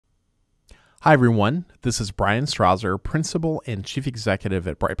Hi, everyone. This is Bryan Strawser, Principal and Chief Executive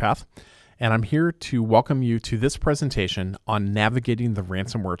at Bryghtpath, and I'm here to welcome you to this presentation on navigating the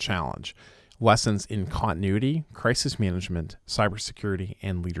ransomware challenge, lessons in continuity, crisis management, cybersecurity,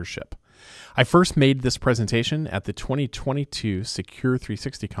 and leadership. I first made this presentation at the 2022 Secure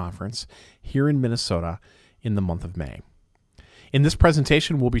 360 conference here in Minnesota in the month of May. In this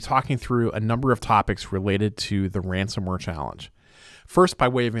presentation, we'll be talking through a number of topics related to the ransomware challenge. First, by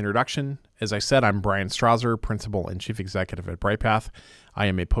way of introduction, as I said, I'm Bryan Strawser, Principal and Chief Executive at Bryghtpath. I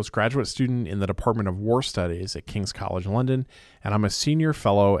am a postgraduate student in the Department of War Studies at King's College London, and I'm a Senior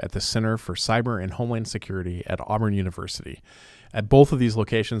Fellow at the Center for Cyber and Homeland Security at Auburn University. At both of these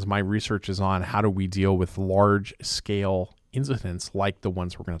locations, my research is on how do we deal with large-scale incidents like the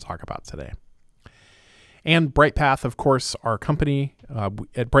ones we're going to talk about today. And Bryghtpath, of course, our company.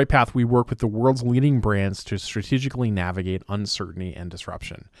 At Bryghtpath, we work with the world's leading brands to strategically navigate uncertainty and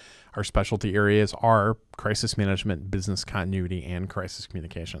disruption. Our specialty areas are crisis management, business continuity, and crisis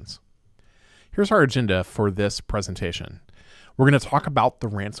communications. Here's our agenda for this presentation. We're going to talk about the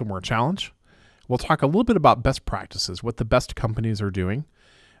ransomware challenge. We'll talk a little bit about best practices, what the best companies are doing.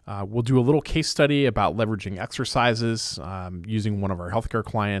 We'll do a little case study about leveraging exercises, using one of our healthcare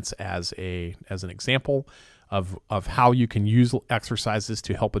clients as an example of how you can use exercises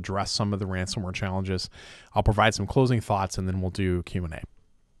to help address some of the ransomware challenges. I'll provide some closing thoughts, and then we'll do Q&A.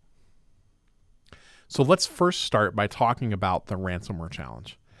 So let's first start by talking about the ransomware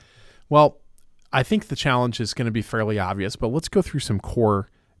challenge. Well, I think the challenge is going to be fairly obvious, but let's go through some core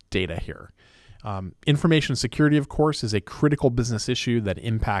data here. Information security, of course, is a critical business issue that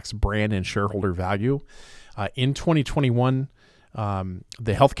impacts brand and shareholder value. In 2021, the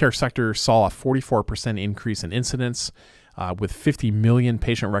healthcare sector saw a 44% increase in incidents, with 50 million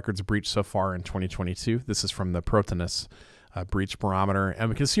patient records breached so far in 2022. This is from the preparedness breach barometer. And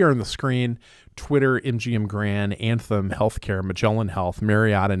we can see here on the screen, Twitter, MGM Grand, Anthem Healthcare, Magellan Health,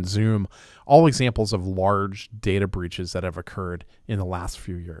 Marriott, and Zoom, all examples of large data breaches that have occurred in the last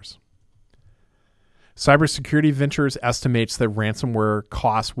few years. Cybersecurity Ventures estimates that ransomware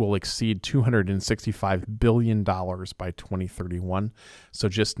costs will exceed $265 billion by 2031, so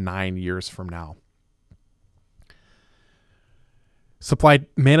just 9 years from now. Supply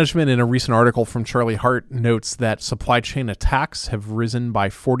Management, in a recent article from Charlie Hart, notes that supply chain attacks have risen by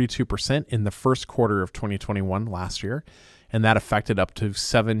 42% in the first quarter of 2021 last year, and that affected up to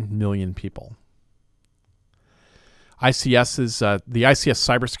 7 million people. The ICS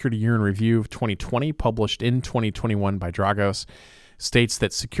Cybersecurity Year in Review of 2020, published in 2021 by Dragos, states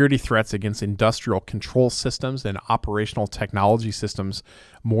that security threats against industrial control systems and operational technology systems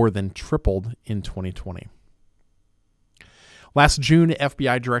more than tripled in 2020. Last June,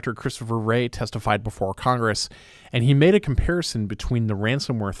 FBI Director Christopher Wray testified before Congress, and he made a comparison between the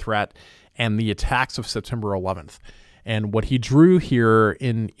ransomware threat and the attacks of September 11th. And what he drew here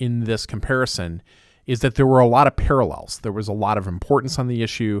in this comparison is that there were a lot of parallels. There was a lot of importance on the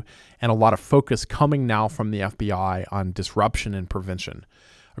issue and a lot of focus coming now from the FBI on disruption and prevention.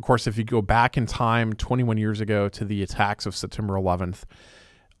 Of course, if you go back in time 21 years ago to the attacks of September 11th,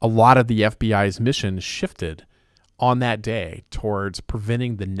 a lot of the FBI's mission shifted on that day towards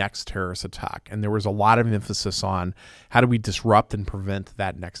preventing the next terrorist attack. And there was a lot of emphasis on how do we disrupt and prevent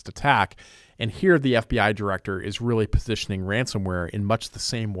that next attack. And here the FBI director is really positioning ransomware in much the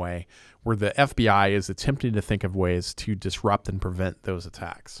same way, where the FBI is attempting to think of ways to disrupt and prevent those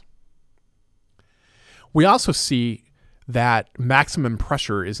attacks. We also see that maximum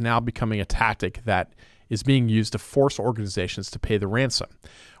pressure is now becoming a tactic that is being used to force organizations to pay the ransom.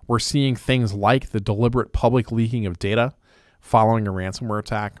 We're seeing things like the deliberate public leaking of data following a ransomware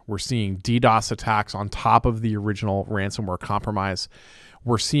attack. We're seeing DDoS attacks on top of the original ransomware compromise.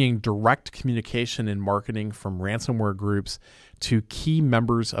 We're seeing direct communication and marketing from ransomware groups to key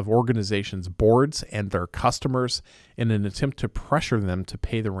members of organizations' boards and their customers in an attempt to pressure them to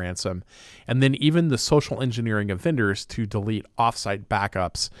pay the ransom. And then even the social engineering of vendors to delete offsite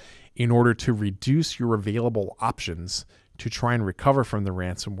backups in order to reduce your available options to try and recover from the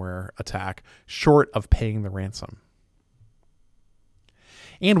ransomware attack short of paying the ransom.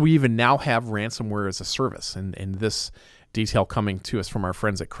 And we even now have ransomware as a service. And this detail coming to us from our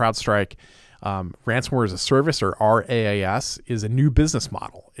friends at CrowdStrike. Ransomware as a service, or RAAS, is a new business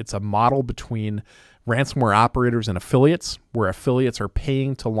model. It's a model between ransomware operators and affiliates, where affiliates are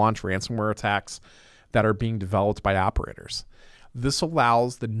paying to launch ransomware attacks that are being developed by operators. This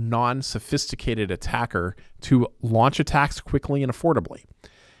allows the non-sophisticated attacker to launch attacks quickly and affordably.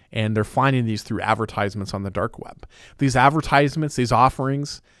 And they're finding these through advertisements on the dark web. These advertisements, these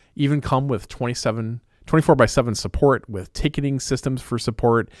offerings, even come with 27 24/7 support with ticketing systems for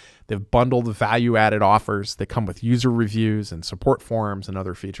support. They've bundled value-added offers that come with user reviews and support forums and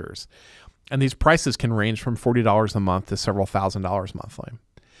other features. And these prices can range from $40 a month to several $1,000s monthly.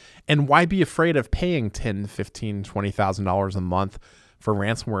 And why be afraid of paying $10,000, $15,000, $20,000 a month for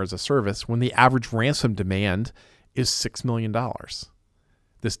ransomware as a service when the average ransom demand is $6 million?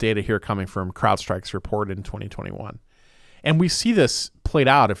 This data here coming from CrowdStrike's report in 2021. And we see this played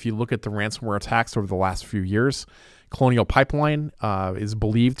out if you look at the ransomware attacks over the last few years. Colonial Pipeline is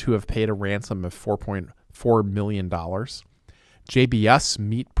believed to have paid a ransom of $4.4 million. JBS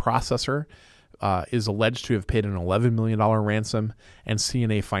Meat Processor is alleged to have paid an $11 million ransom, and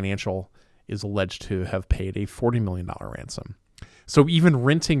CNA Financial is alleged to have paid a $40 million ransom. So even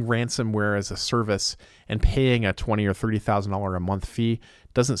renting ransomware as a service and paying a $20,000 or $30,000 a month fee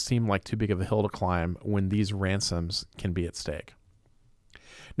doesn't seem like too big of a hill to climb when these ransoms can be at stake.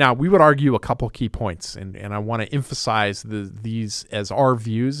 Now, we would argue a couple key points, and I want to emphasize these as our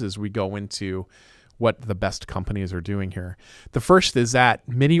views as we go into what the best companies are doing here. The first is that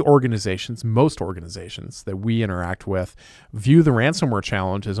many organizations, most organizations that we interact with, view the ransomware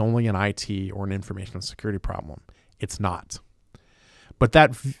challenge as only an IT or an information security problem. It's not. But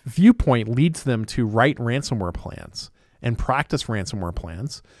that viewpoint leads them to write ransomware plans and practice ransomware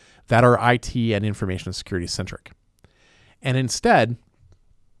plans that are IT and information security centric. And instead,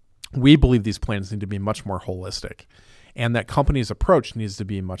 we believe these plans need to be much more holistic, and that companies' approach needs to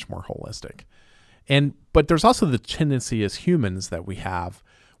be much more holistic. But there's also the tendency as humans that we have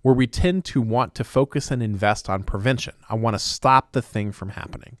where we tend to want to focus and invest on prevention. I want to stop the thing from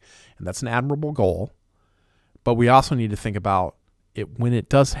happening. And that's an admirable goal. But we also need to think about it when it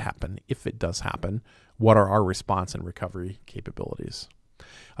does happen, if it does happen, what are our response and recovery capabilities?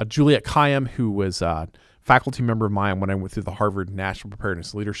 Juliet Kayyem, who was a faculty member of mine when I went through the Harvard National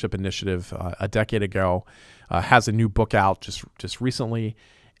Preparedness Leadership Initiative a decade ago, has a new book out just recently.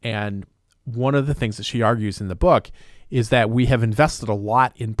 And one of the things that she argues in the book is that we have invested a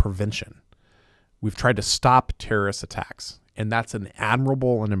lot in prevention. We've tried to stop terrorist attacks, and that's an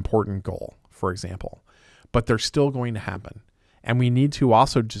admirable and important goal, for example. But they're still going to happen. And we need to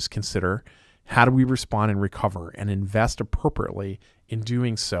also just consider how do we respond and recover and invest appropriately in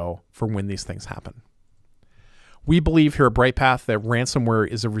doing so for when these things happen. We believe here at Bryghtpath that ransomware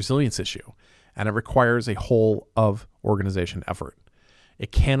is a resilience issue, and it requires a whole of organization effort.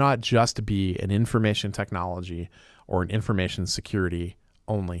 It cannot just be an information technology or an information security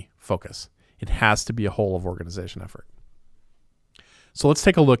only focus. It has to be a whole of organization effort. So let's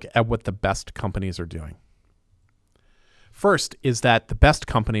take a look at what the best companies are doing. First is that the best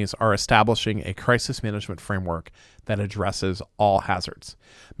companies are establishing a crisis management framework that addresses all hazards,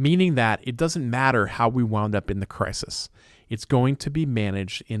 meaning that it doesn't matter how we wound up in the crisis. It's going to be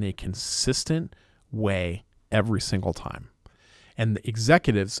managed in a consistent way every single time. And the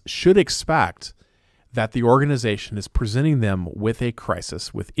executives should expect that the organization is presenting them with a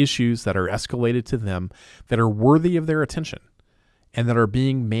crisis, with issues that are escalated to them that are worthy of their attention and that are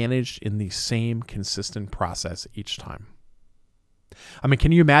being managed in the same consistent process each time. I mean,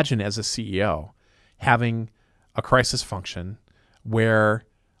 can you imagine as a CEO having a crisis function where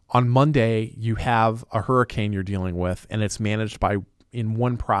on Monday you have a hurricane you're dealing with and it's managed in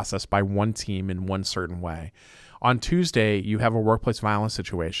one process by one team in one certain way? On Tuesday, you have a workplace violence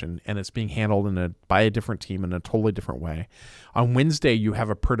situation and it's being handled by a different team in a totally different way. On Wednesday, you have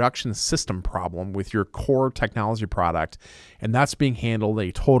a production system problem with your core technology product and that's being handled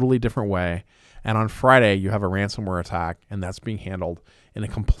a totally different way. And on Friday, you have a ransomware attack and that's being handled in a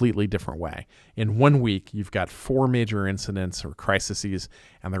completely different way. In 1 week, you've got 4 major incidents or crises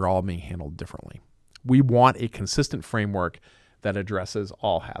and they're all being handled differently. We want a consistent framework that addresses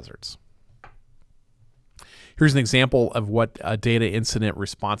all hazards. Here's an example of what a data incident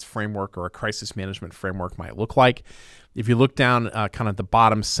response framework or a crisis management framework might look like. If you look down kind of the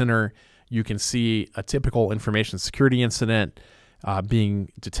bottom center, you can see a typical information security incident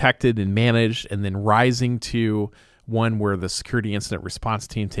being detected and managed, and then rising to one where the security incident response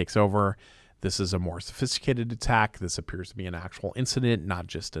team takes over. This is a more sophisticated attack. This appears to be an actual incident, not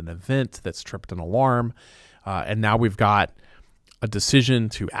just an event that's tripped an alarm. And now we've got a decision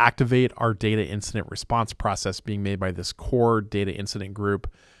to activate our data incident response process being made by this core data incident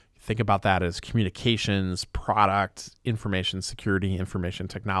group. Think about that as communications, product, information security, information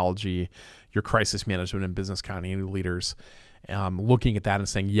technology, your crisis management and business continuity leaders, looking at that and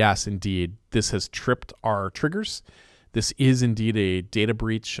saying, yes, indeed, this has tripped our triggers. This is indeed a data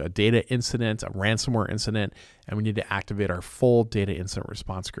breach, a data incident, a ransomware incident, and we need to activate our full data incident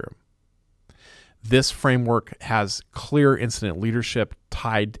response group. This framework has clear incident leadership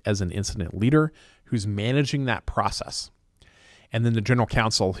tied as an incident leader who's managing that process. And then the general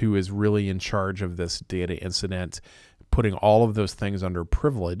counsel, who is really in charge of this data incident, putting all of those things under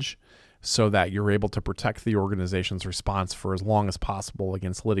privilege so that you're able to protect the organization's response for as long as possible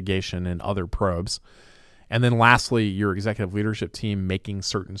against litigation and other probes. And then lastly, your executive leadership team making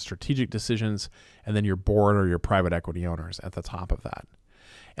certain strategic decisions, and then your board or your private equity owners at the top of that.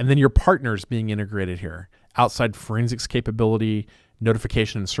 And then your partners being integrated here. Outside forensics capability,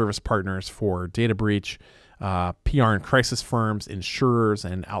 notification and service partners for data breach, PR and crisis firms, insurers,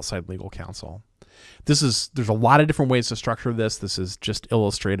 and outside legal counsel. There's a lot of different ways to structure this. This is just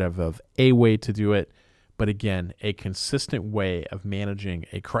illustrative of a way to do it. But again, a consistent way of managing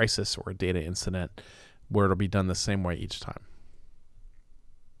a crisis or a data incident where it'll be done the same way each time.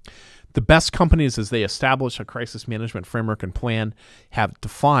 The best companies, as they establish a crisis management framework and plan, have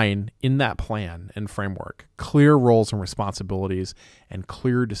defined in that plan and framework clear roles and responsibilities and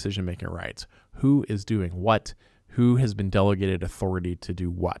clear decision-making rights. Who is doing what? Who has been delegated authority to do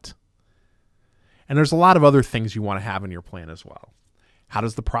what? And there's a lot of other things you want to have in your plan as well. How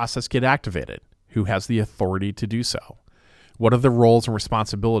does the process get activated? Who has the authority to do so? What are the roles and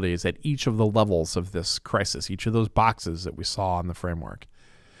responsibilities at each of the levels of this crisis, each of those boxes that we saw in the framework?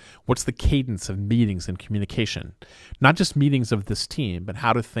 What's the cadence of meetings and communication? Not just meetings of this team, but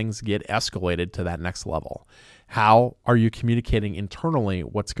how do things get escalated to that next level? How are you communicating internally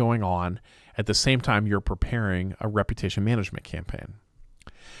what's going on at the same time you're preparing a reputation management campaign?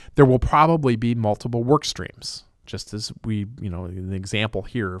 There will probably be multiple work streams. Just as we, an example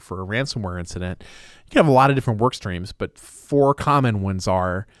here for a ransomware incident, you can have a lot of different work streams, but 4 common ones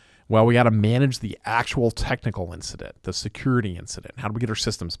are, well, we got to manage the actual technical incident, the security incident. How do we get our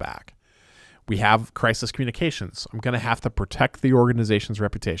systems back? We have crisis communications. I'm going to have to protect the organization's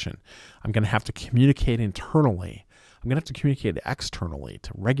reputation. I'm going to have to communicate internally. I'm going to have to communicate externally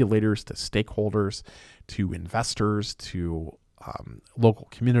to regulators, to stakeholders, to investors, to local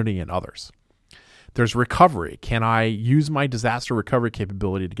community and others. There's recovery. Can I use my disaster recovery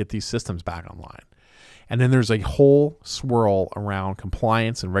capability to get these systems back online? And then there's a whole swirl around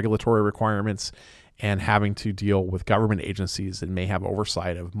compliance and regulatory requirements and having to deal with government agencies that may have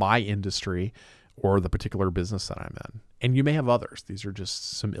oversight of my industry or the particular business that I'm in. And you may have others. These are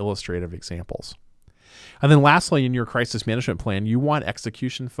just some illustrative examples. And then lastly, in your crisis management plan, you want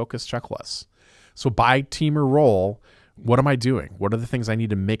execution-focused checklists. So by team or role, what am I doing? What are the things I need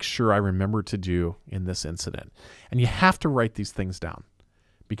to make sure I remember to do in this incident? And you have to write these things down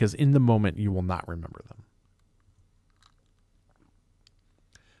because in the moment you will not remember them.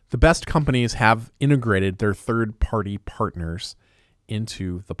 The best companies have integrated their third-party partners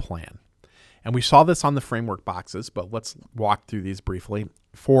into the plan. And we saw this on the framework boxes, but let's walk through these briefly.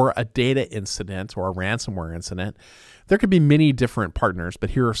 For a data incident or a ransomware incident, there could be many different partners,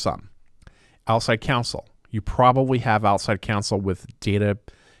 but here are some. Outside counsel. You probably have outside counsel with data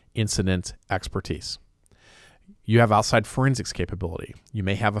incident expertise. You have outside forensics capability. You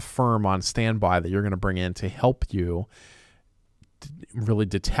may have a firm on standby that you're going to bring in to help you really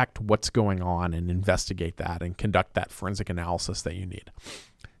detect what's going on and investigate that and conduct that forensic analysis that you need.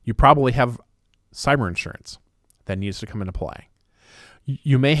 You probably have cyber insurance that needs to come into play.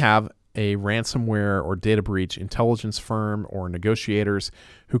 You may have a ransomware or data breach intelligence firm or negotiators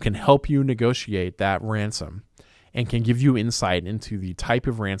who can help you negotiate that ransom and can give you insight into the type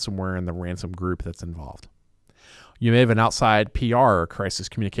of ransomware and the ransom group that's involved. You may have an outside PR or crisis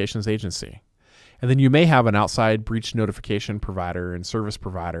communications agency. And then you may have an outside breach notification provider and service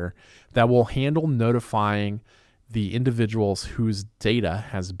provider that will handle notifying the individuals whose data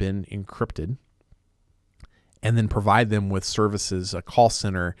has been encrypted and then provide them with services, a call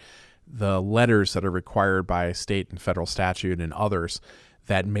center, the letters that are required by state and federal statute and others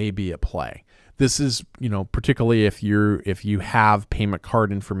that may be at play. This is, particularly if you have payment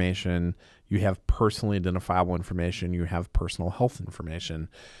card information, you have personally identifiable information, you have personal health information,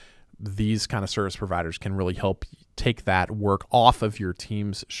 these kind of service providers can really help take that work off of your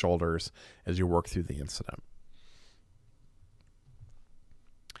team's shoulders as you work through the incident.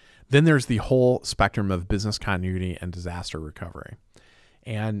 Then there's the whole spectrum of business continuity and disaster recovery.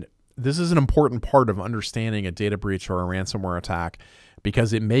 And this is an important part of understanding a data breach or a ransomware attack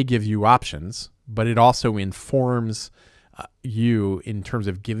because it may give you options, but it also informs you in terms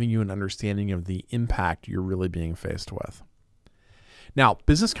of giving you an understanding of the impact you're really being faced with. Now,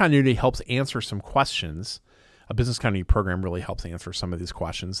 business continuity helps answer some questions. A business continuity program really helps answer some of these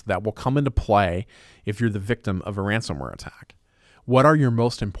questions that will come into play if you're the victim of a ransomware attack. What are your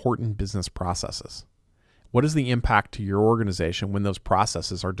most important business processes? What is the impact to your organization when those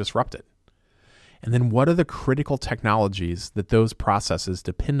processes are disrupted? And then what are the critical technologies that those processes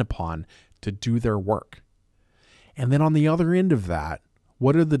depend upon to do their work? And then on the other end of that,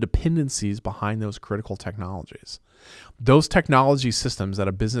 what are the dependencies behind those critical technologies? Those technology systems that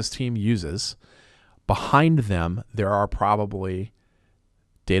a business team uses, behind them, there are probably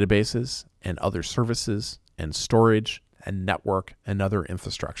databases and other services and storage and network and other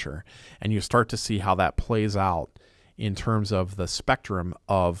infrastructure. And you start to see how that plays out in terms of the spectrum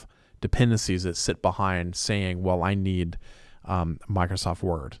of dependencies that sit behind saying, well, I need Microsoft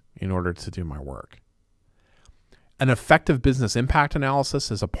Word in order to do my work. An effective business impact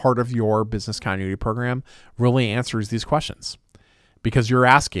analysis as a part of your business continuity program really answers these questions, because you're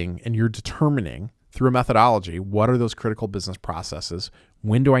asking and you're determining through a methodology, what are those critical business processes?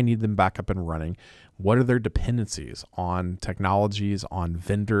 When do I need them back up and running? What are their dependencies on technologies, on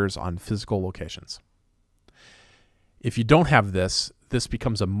vendors, on physical locations? If you don't have this, this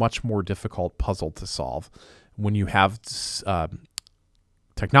becomes a much more difficult puzzle to solve when you have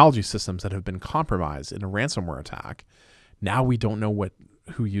technology systems that have been compromised in a ransomware attack. Now we don't know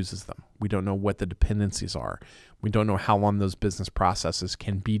who uses them. We don't know what the dependencies are. We don't know how long those business processes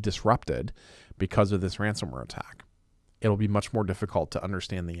can be disrupted because of this ransomware attack. It'll be much more difficult to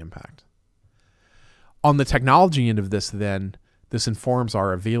understand the impact. On the technology end of this, then, this informs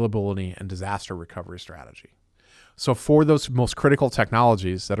our availability and disaster recovery strategy. So for those most critical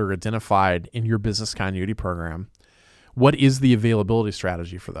technologies that are identified in your business continuity program, what is the availability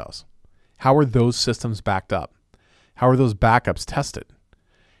strategy for those? How are those systems backed up? How are those backups tested?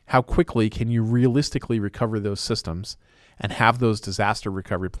 How quickly can you realistically recover those systems and have those disaster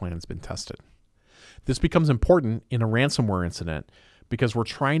recovery plans been tested? This becomes important in a ransomware incident because we're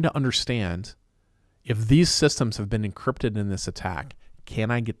trying to understand if these systems have been encrypted in this attack, can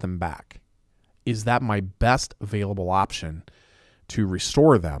I get them back? Is that my best available option to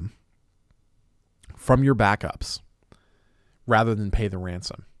restore them from your backups rather than pay the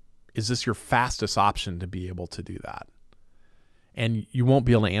ransom? Is this your fastest option to be able to do that? And you won't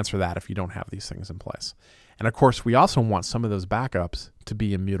be able to answer that if you don't have these things in place. And of course, we also want some of those backups to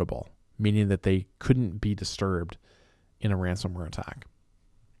be immutable, meaning that they couldn't be disturbed in a ransomware attack.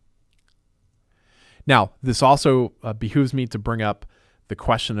 Now, this also behooves me to bring up the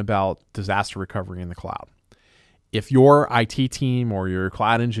question about disaster recovery in the cloud. If your IT team or your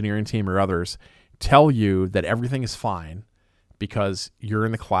cloud engineering team or others tell you that everything is fine because you're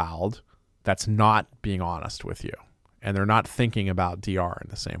in the cloud, that's not being honest with you. And they're not thinking about DR in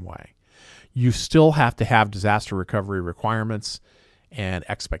the same way. You still have to have disaster recovery requirements and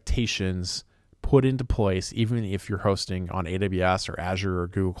expectations put into place, even if you're hosting on AWS or Azure or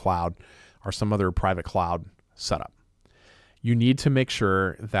Google Cloud or some other private cloud setup. You need to make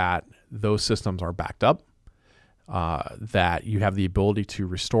sure that those systems are backed up, that you have the ability to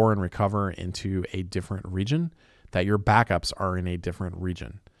restore and recover into a different region, that your backups are in a different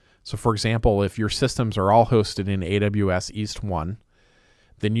region. So for example, if your systems are all hosted in AWS East 1,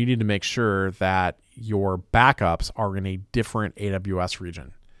 then you need to make sure that your backups are in a different AWS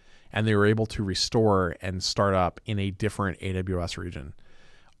region and they were able to restore and start up in a different AWS region.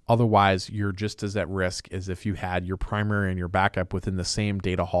 Otherwise, you're just as at risk as if you had your primary and your backup within the same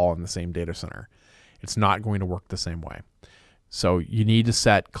data hall in the same data center. It's not going to work the same way. So you need to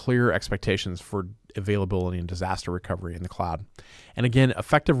set clear expectations for availability and disaster recovery in the cloud. And again,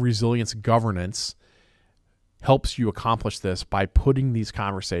 effective resilience governance helps you accomplish this by putting these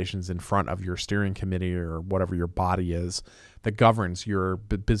conversations in front of your steering committee or whatever your body is that governs your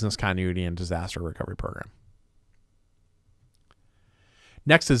business continuity and disaster recovery program.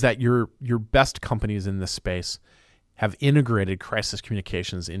 Next is that your best companies in this space have integrated crisis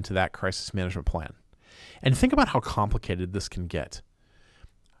communications into that crisis management plan. And think about how complicated this can get.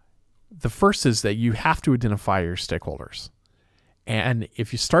 The first is that you have to identify your stakeholders. And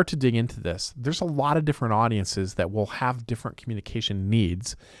if you start to dig into this, there's a lot of different audiences that will have different communication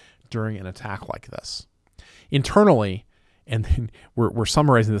needs during an attack like this. Internally, and then we're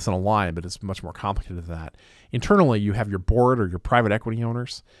summarizing this in a line, but it's much more complicated than that. Internally, you have your board or your private equity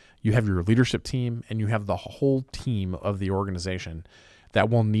owners, you have your leadership team, and you have the whole team of the organization that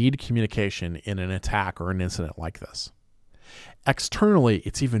will need communication in an attack or an incident like this. Externally,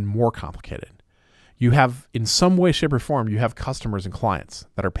 it's even more complicated. You have, in some way, shape, or form, you have customers and clients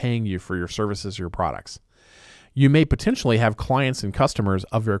that are paying you for your services or your products. You may potentially have clients and customers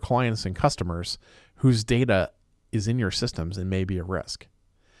of your clients and customers whose data is in your systems and may be at risk.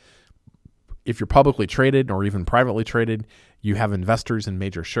 If you're publicly traded or even privately traded, you have investors and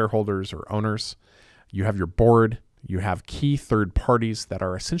major shareholders or owners. You have your board. You have key third parties that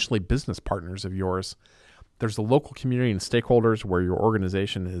are essentially business partners of yours. There's the local community and stakeholders where your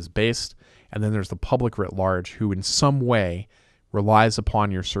organization is based. And then there's the public writ large who in some way relies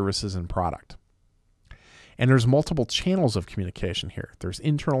upon your services and product. And there's multiple channels of communication here. There's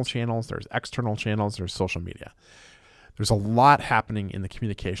internal channels, there's external channels, there's social media. There's a lot happening in the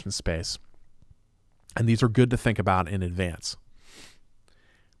communication space, and these are good to think about in advance.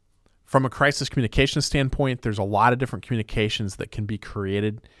 From a crisis communication standpoint, there's a lot of different communications that can be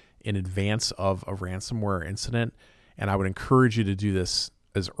created in advance of a ransomware incident, and I would encourage you to do this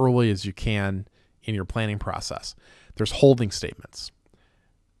as early as you can in your planning process. There's holding statements.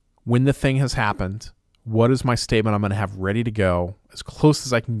 When the thing has happened, what is my statement I'm going to have ready to go, as close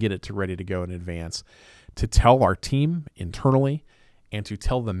as I can get it to ready to go in advance, to tell our team internally and to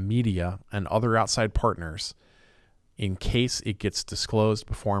tell the media and other outside partners in case it gets disclosed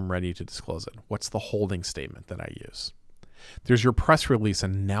before I'm ready to disclose it. What's the holding statement that I use? There's your press release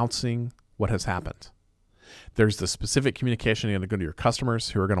announcing what has happened. There's the specific communication you're going to go to your customers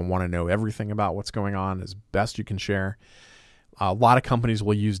who are going to want to know everything about what's going on as best you can share. A lot of companies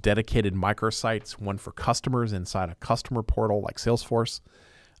will use dedicated microsites, one for customers inside a customer portal like Salesforce,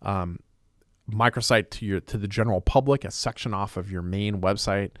 microsite to the general public, a section off of your main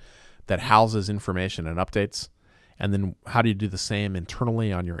website that houses information and updates. And then how do you do the same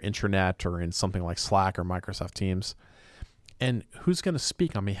internally on your intranet or in something like Slack or Microsoft Teams? And who's going to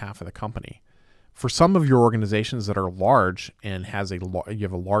speak on behalf of the company? For some of your organizations that are large and you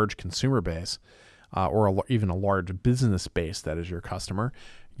have a large consumer base or even a large business base that is your customer,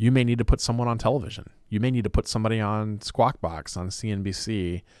 you may need to put someone on television. You may need to put somebody on Squawk Box on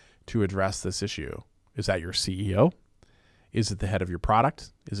CNBC to address this issue. Is that your CEO? Is it the head of your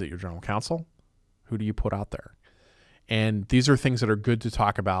product? Is it your general counsel? Who do you put out there? And these are things that are good to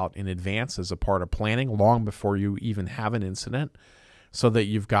talk about in advance as a part of planning long before you even have an incident, so that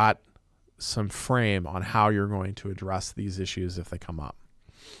you've got some frame on how you're going to address these issues if they come up.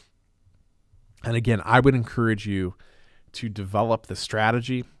 And again, I would encourage you to develop the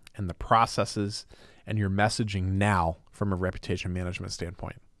strategy and the processes and your messaging now from a reputation management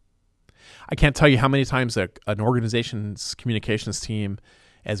standpoint. I can't tell you how many times an organization's communications team,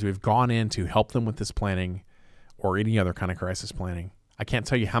 as we've gone in to help them with this planning or any other kind of crisis planning, I can't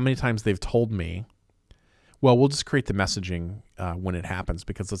tell you how many times they've told me, well, we'll just create the messaging when it happens,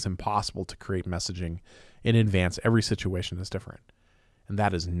 because it's impossible to create messaging in advance. Every situation is different. And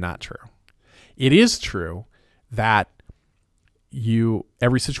that is not true. It is true that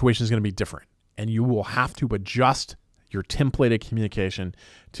every situation is going to be different, and you will have to adjust your templated communication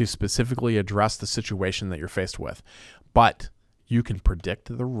to specifically address the situation that you're faced with. But you can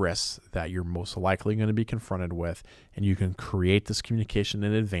predict the risks that you're most likely going to be confronted with, and you can create this communication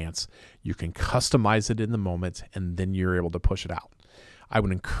in advance. You can customize it in the moment, and then you're able to push it out. I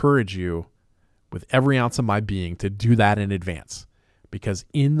would encourage you with every ounce of my being to do that in advance, because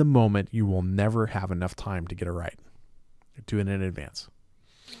in the moment, you will never have enough time to get it right. Do it in advance.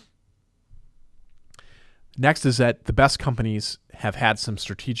 Next is that the best companies have had some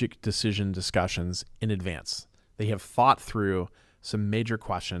strategic decision discussions in advance. They have thought through some major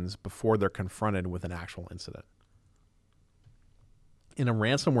questions before they're confronted with an actual incident. In a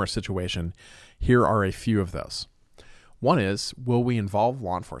ransomware situation, here are a few of those. One is, will we involve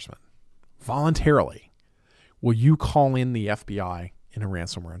law enforcement? Voluntarily, will you call in the FBI in a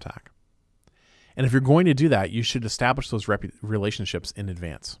ransomware attack? And if you're going to do that, you should establish those relationships in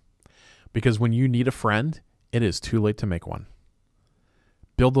advance. Because when you need a friend, it is too late to make one.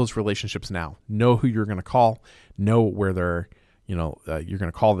 Build those relationships now. Know who you're going to call. Know where they're, you're going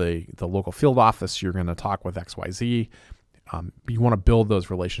to call the local field office. You're going to talk with XYZ. You want to build those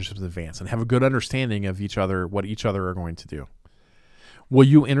relationships in advance and have a good understanding of each other, what each other are going to do. Will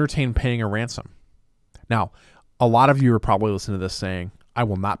you entertain paying a ransom? Now, a lot of you are probably listening to this saying, I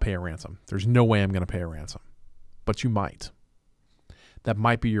will not pay a ransom. There's no way I'm going to pay a ransom. But you might. That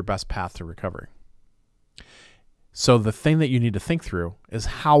might be your best path to recovery. So the thing that you need to think through is,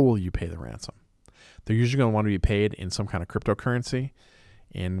 how will you pay the ransom? They're usually going to want to be paid in some kind of cryptocurrency.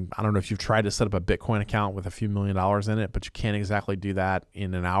 And I don't know if you've tried to set up a Bitcoin account with a few $1 million in it, but you can't exactly do that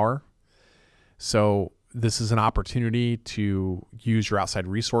in an hour. So this is an opportunity to use your outside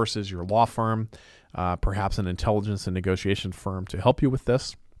resources, your law firm, perhaps an intelligence and negotiation firm to help you with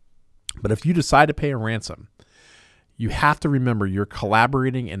this. But if you decide to pay a ransom, you have to remember you're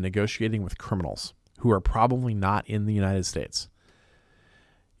collaborating and negotiating with criminals who are probably not in the United States.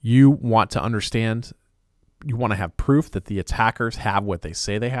 You want to understand, you want to have proof that the attackers have what they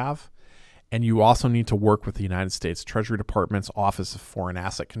say they have. And you also need to work with the United States Treasury Department's Office of Foreign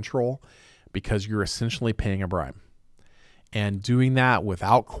Asset Control, because you're essentially paying a bribe. And doing that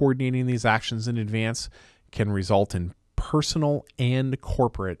without coordinating these actions in advance can result in personal and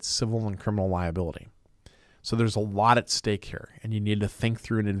corporate civil and criminal liability. So there's a lot at stake here, and you need to think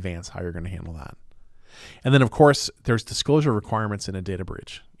through in advance how you're going to handle that. And then, of course, there's disclosure requirements in a data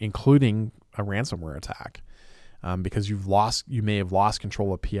breach, including a ransomware attack, because you may have lost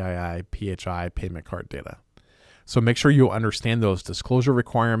control of PII, PHI, payment card data. So make sure you understand those disclosure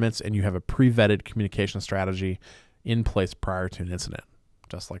requirements and you have a pre-vetted communication strategy in place prior to an incident,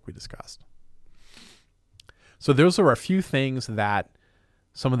 just like we discussed. So those are a few things that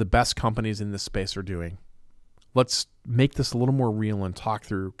some of the best companies in this space are doing. Let's make this a little more real and talk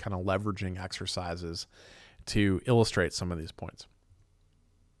through kind of leveraging exercises to illustrate some of these points.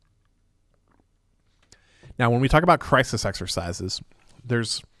 Now, when we talk about crisis exercises,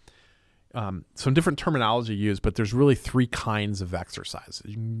 there's some different terminology used, but there's really three kinds of exercises.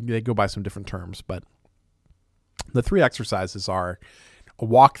 They go by some different terms, but the three exercises are a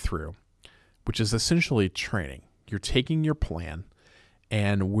walkthrough, which is essentially training. You're taking your plan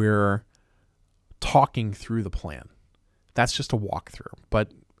and we're talking through the plan. That's just a walkthrough,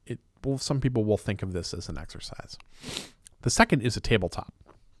 but some people will think of this as an exercise. The second is a tabletop.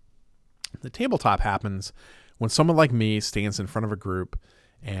 The tabletop happens when someone like me stands in front of a group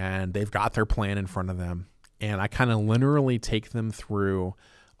and they've got their plan in front of them, and I kind of linearly take them through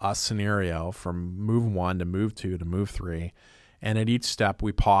a scenario from move 1 to move 2 to move 3, and at each step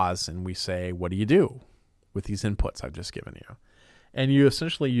we pause and we say, what do you do with these inputs I've just given you? And you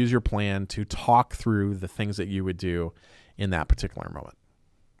essentially use your plan to talk through the things that you would do in that particular moment.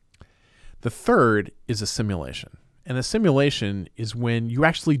 The third is a simulation. And a simulation is when you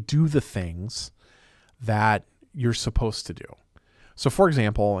actually do the things that you're supposed to do. So for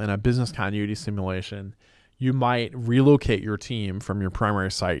example, in a business continuity simulation, you might relocate your team from your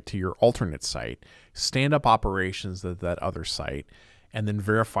primary site to your alternate site, stand up operations at that other site, and then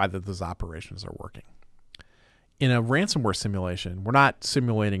verify that those operations are working. In a ransomware simulation, we're not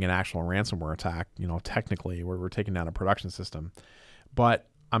simulating an actual ransomware attack, technically, where we're taking down a production system, but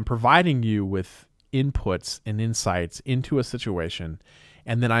I'm providing you with inputs and insights into a situation,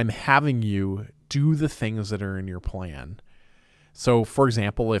 and then I'm having you do the things that are in your plan. So, for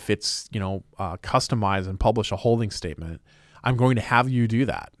example, if it's, customize and publish a holding statement, I'm going to have you do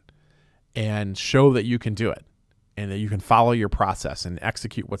that and show that you can do it and that you can follow your process and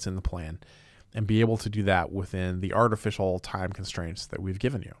execute what's in the plan, and be able to do that within the artificial time constraints that we've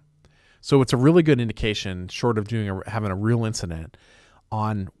given you. So it's a really good indication, short of having a real incident,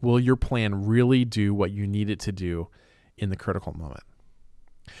 on will your plan really do what you need it to do in the critical moment.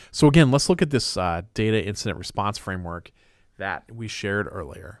 So again, let's look at this data incident response framework that we shared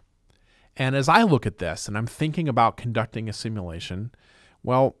earlier. And as I look at this and I'm thinking about conducting a simulation,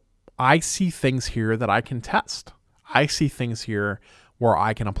 well, I see things here that I can test. I see things here where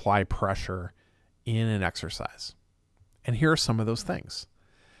I can apply pressure in an exercise. And here are some of those things,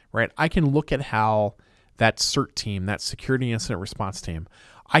 right? I can look at how that CERT team, that security incident response team,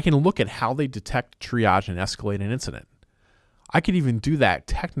 I can look at how they detect, triage, and escalate an incident. I could even do that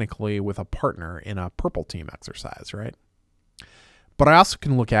technically with a partner in a purple team exercise, right? But I also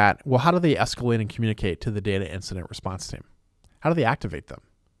can look at, well, how do they escalate and communicate to the data incident response team? How do they activate them?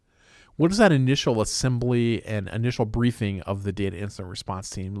 What does that initial assembly and initial briefing of the data incident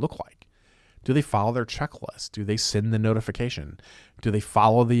response team look like? Do they follow their checklist? Do they send the notification? Do they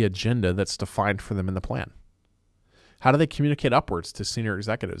follow the agenda that's defined for them in the plan? How do they communicate upwards to senior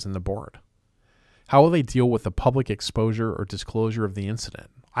executives and the board? How will they deal with the public exposure or disclosure of the incident?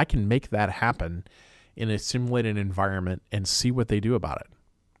 I can make that happen in a simulated environment and see what they do about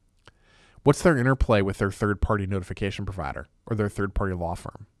it. What's their interplay with their third-party notification provider or their third-party law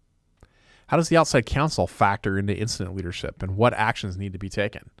firm? How does the outside counsel factor into incident leadership and what actions need to be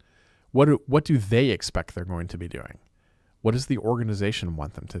taken? What do they expect they're going to be doing? What does the organization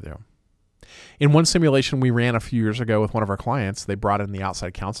want them to do? In one simulation we ran a few years ago with one of our clients, they brought in the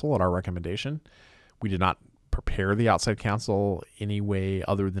outside counsel at our recommendation. We did not prepare the outside counsel any way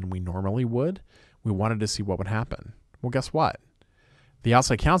other than we normally would. We wanted to see what would happen. Well, guess what? The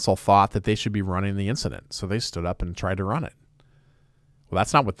outside counsel thought that they should be running the incident, so they stood up and tried to run it. Well,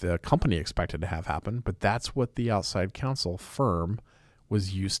 that's not what the company expected to have happen, but that's what the outside counsel firm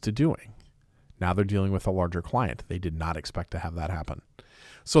was used to doing. Now they're dealing with a larger client. They did not expect to have that happen.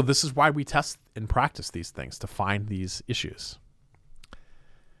 So this is why we test and practice these things, to find these issues.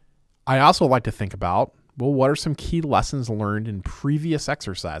 I also like to think about, well, what are some key lessons learned in previous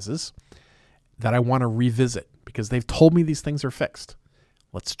exercises that I want to revisit because they've told me these things are fixed?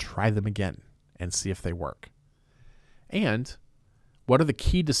 Let's try them again and see if they work. And what are the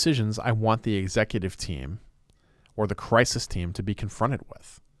key decisions I want the executive team or the crisis team to be confronted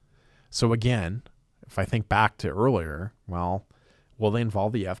with? So again, if I think back to earlier, well, will they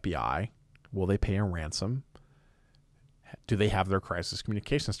involve the FBI? Will they pay a ransom? Do they have their crisis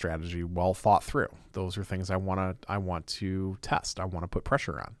communication strategy well thought through? Those are things I want to test. I want to put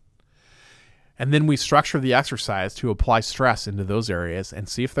pressure on. And then we structure the exercise to apply stress into those areas and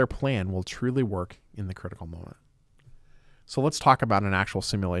see if their plan will truly work in the critical moment. So let's talk about an actual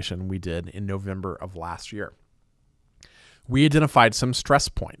simulation we did in November of last year. We identified some stress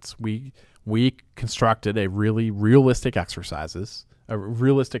points. We constructed a really realistic exercise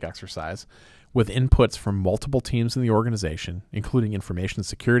with inputs from multiple teams in the organization, including information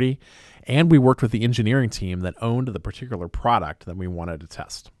security, and we worked with the engineering team that owned the particular product that we wanted to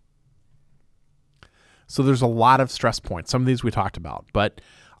test. So there's a lot of stress points. Some of these we talked about, but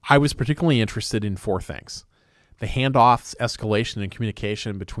I was particularly interested in 4 things: the handoffs, escalation, and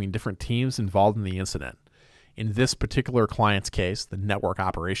communication between different teams involved in the incident. In this particular client's case, the Network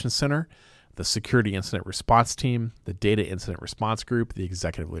Operations Center, the Security Incident Response Team, the Data Incident Response Group, the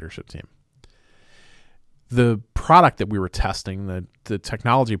Executive Leadership Team. The product that we were testing, the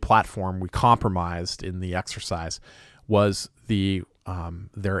technology platform we compromised in the exercise, was their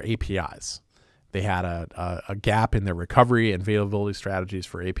APIs. They had a gap in their recovery and availability strategies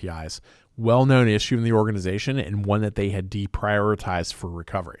for APIs, well-known issue in the organization and one that they had deprioritized for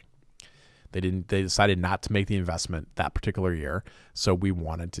recovery. They decided not to make the investment that particular year, so we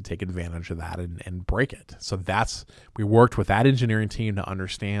wanted to take advantage of that and break it. So we worked with that engineering team to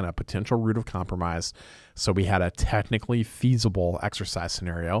understand a potential route of compromise. So we had a technically feasible exercise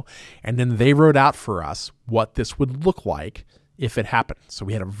scenario, and then they wrote out for us what this would look like if it happened. So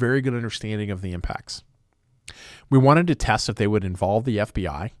we had a very good understanding of the impacts. We wanted to test if they would involve the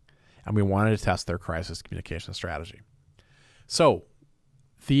FBI, and we wanted to test their crisis communication strategy. So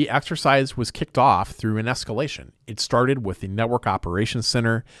the exercise was kicked off through an escalation. It started with the Network Operations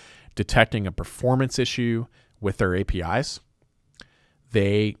Center detecting a performance issue with their APIs.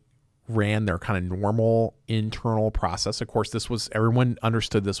 They ran their kind of normal internal process. Of course, everyone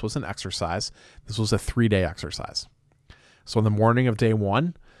understood this was an exercise. This was a 3-day exercise. So in the morning of day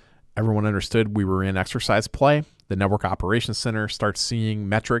 1, everyone understood we were in exercise play. The Network Operations Center starts seeing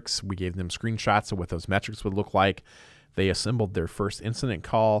metrics. We gave them screenshots of what those metrics would look like. They assembled their first incident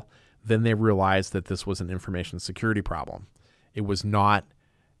call. Then they realized that this was an information security problem. It was not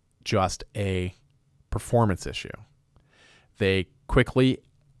just a performance issue. They quickly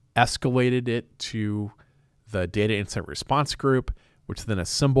escalated it to the Data Incident Response Group, which then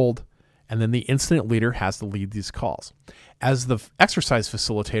assembled, and then the incident leader has to lead these calls. As the exercise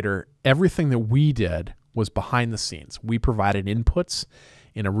facilitator, everything that we did was behind the scenes. We provided inputs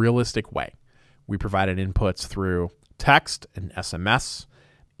in a realistic way. We provided inputs through text and SMS,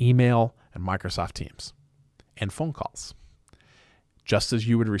 email, and Microsoft Teams, and phone calls, just as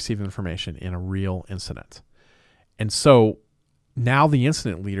you would receive information in a real incident. And so now the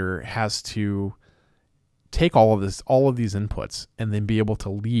incident leader has to take all of these inputs and then be able to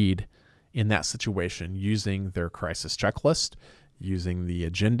lead in that situation using their crisis checklist, using the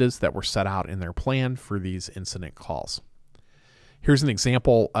agendas that were set out in their plan for these incident calls. Here's an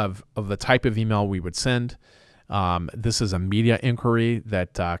example of the type of email we would send. This is a media inquiry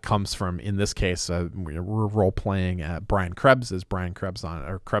that comes from, in this case, we're role-playing Bryan Krebs as Bryan Krebs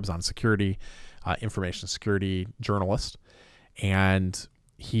on security, information security journalist. And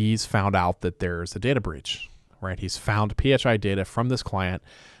he's found out that there's a data breach, right? He's found PHI data from this client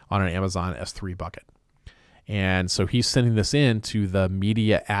on an Amazon S3 bucket. And so he's sending this in to the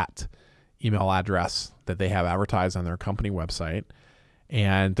media at email address that they have advertised on their company website.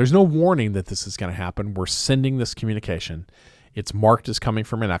 And there's no warning that this is going to happen. We're sending this communication. It's marked as coming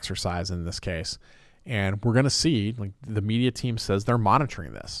from an exercise in this case. And we're going to see, like, the media team says they're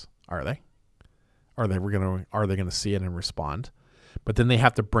monitoring this. Are they? Are they going to see it and respond? But then they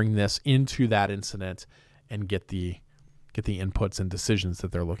have to bring this into that incident and get the inputs and decisions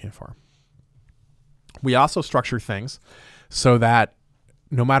that they're looking for. We also structure things so that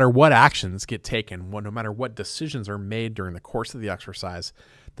no matter what actions get taken, no matter what decisions are made during the course of the exercise,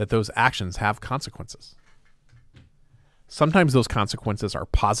 that those actions have consequences. Sometimes those consequences are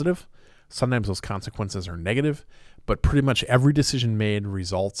positive. Sometimes those consequences are negative, but pretty much every decision made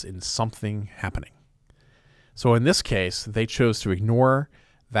results in something happening. So in this case, they chose to ignore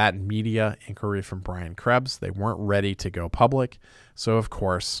that media inquiry from Bryan Krebs. They weren't ready to go public. So of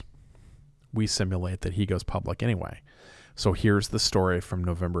course, we simulate that he goes public anyway. So here's the story from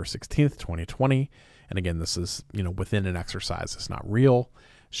November 16th, 2020. And again, this is, within an exercise. It's not real,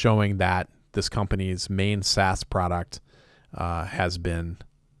 showing that this company's main SaaS product has been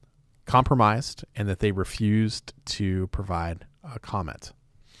compromised and that they refused to provide a comment.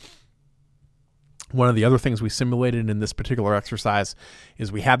 One of the other things we simulated in this particular exercise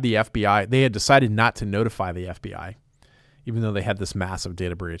is we had the FBI. They had decided not to notify the FBI even though they had this massive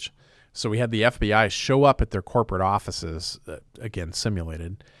data breach. So we had the FBI show up at their corporate offices, again,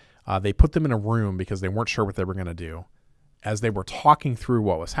 simulated. They put them in a room because they weren't sure what they were going to do. As they were talking through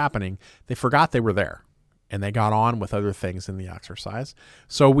what was happening, they forgot they were there, and they got on with other things in the exercise.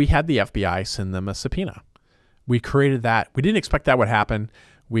 So we had the FBI send them a subpoena. We created that. We didn't expect that would happen.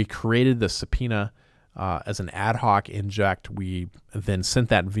 We created the subpoena as an ad hoc inject. We then sent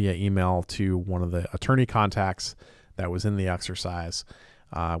that via email to one of the attorney contacts that was in the exercise,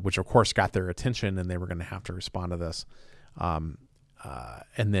 which of course got their attention, and they were going to have to respond to this.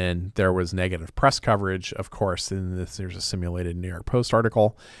 And then there was negative press coverage, of course. And there's a simulated New York Post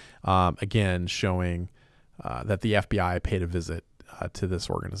article, again, showing that the FBI paid a visit to this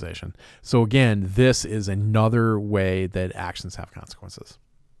organization. So again, this is another way that actions have consequences.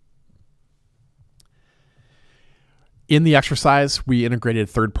 In the exercise, we integrated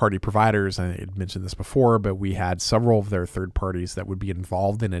third-party providers. I had mentioned this before, but we had several of their third parties that would be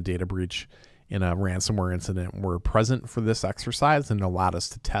involved in a data breach in a ransomware incident were present for this exercise and allowed us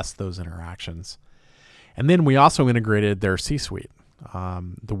to test those interactions. And then we also integrated their C-suite.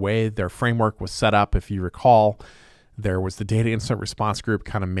 The way their framework was set up, if you recall, there was the data incident response group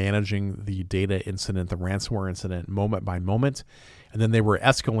kind of managing the data incident, the ransomware incident, moment by moment. And then they were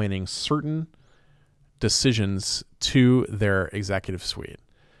escalating certain decisions to their executive suite.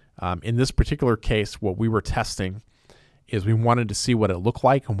 In this particular case, what we were testing is we wanted to see what it looked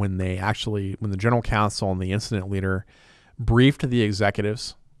like when the general counsel and the incident leader briefed the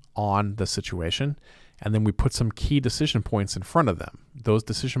executives on the situation, and then we put some key decision points in front of them. Those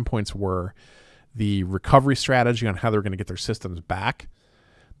decision points were the recovery strategy on how they're going to get their systems back,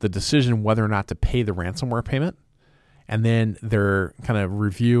 the decision whether or not to pay the ransomware payment, and then their kind of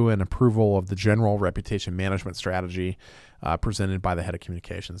review and approval of the general reputation management strategy presented by the head of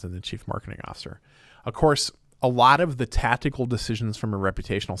communications and the chief marketing officer. Of course, a lot of the tactical decisions from a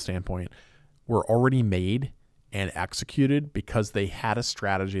reputational standpoint were already made and executed because they had a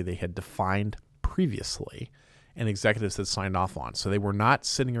strategy they had defined previously and executives had signed off on. So they were not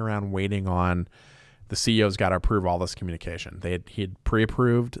sitting around waiting on the CEO's got to approve all this communication. He had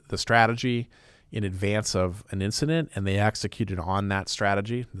pre-approved the strategy in advance of an incident, and they executed on that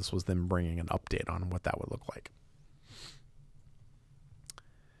strategy. This was them bringing an update on what that would look like.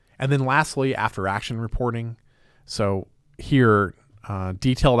 And then lastly, after action reporting. So here,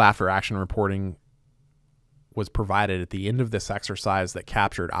 detailed after action reporting was provided at the end of this exercise that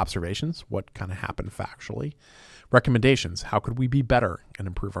captured observations, what kind of happened factually, recommendations, how could we be better and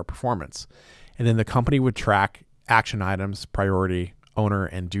improve our performance, and then the company would track action items, priority, owner,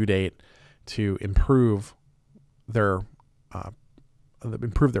 and due date to improve their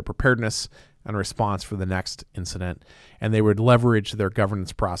preparedness and response for the next incident, and they would leverage their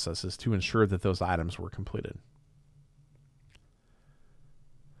governance processes to ensure that those items were completed.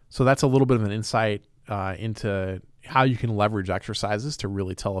 So that's a little bit of an insight into how you can leverage exercises to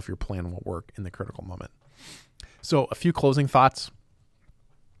really tell if your plan will work in the critical moment. So a few closing thoughts.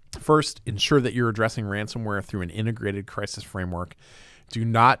 First, ensure that you're addressing ransomware through an integrated crisis framework. Do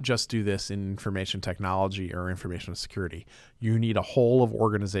not just do this in information technology or information security. You need a whole of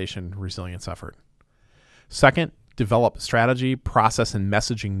organization resilience effort. Second, develop strategy, process, and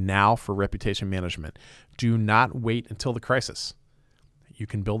messaging now for reputation management. Do not wait until the crisis. You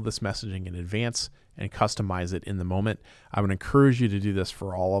can build this messaging in advance and customize it in the moment. I would encourage you to do this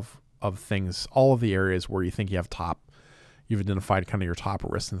for all of things, all of the areas where you think you've identified kind of your top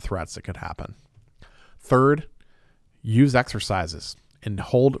risks and threats that could happen. Third, use exercises and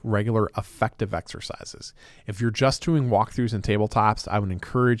hold regular effective exercises. If you're just doing walkthroughs and tabletops, I would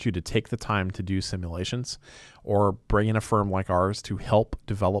encourage you to take the time to do simulations or bring in a firm like ours to help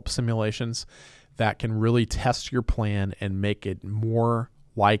develop simulations that can really test your plan and make it more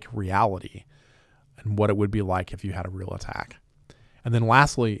like reality and what it would be like if you had a real attack. And then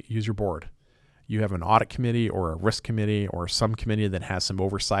lastly, use your board. You have an audit committee or a risk committee or some committee that has some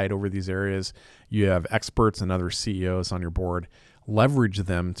oversight over these areas. You have experts and other CEOs on your board. Leverage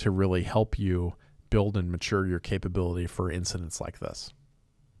them to really help you build and mature your capability for incidents like this.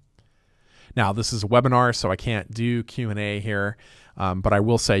 Now, this is a webinar, so I can't do Q&A here, but I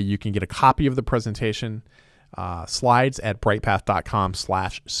will say you can get a copy of the presentation slides at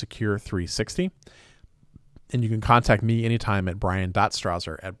bryghtpath.com/secure360. And you can contact me anytime at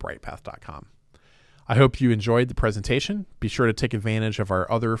brian.strawser@bryghtpath.com. I hope you enjoyed the presentation. Be sure to take advantage of our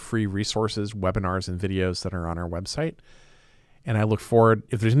other free resources, webinars, and videos that are on our website. And I look forward,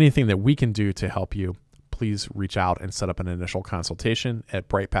 if there's anything that we can do to help you, please reach out and set up an initial consultation at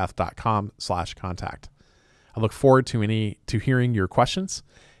bryghtpath.com/contact. I look forward to hearing your questions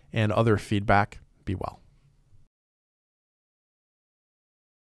and other feedback. Be well.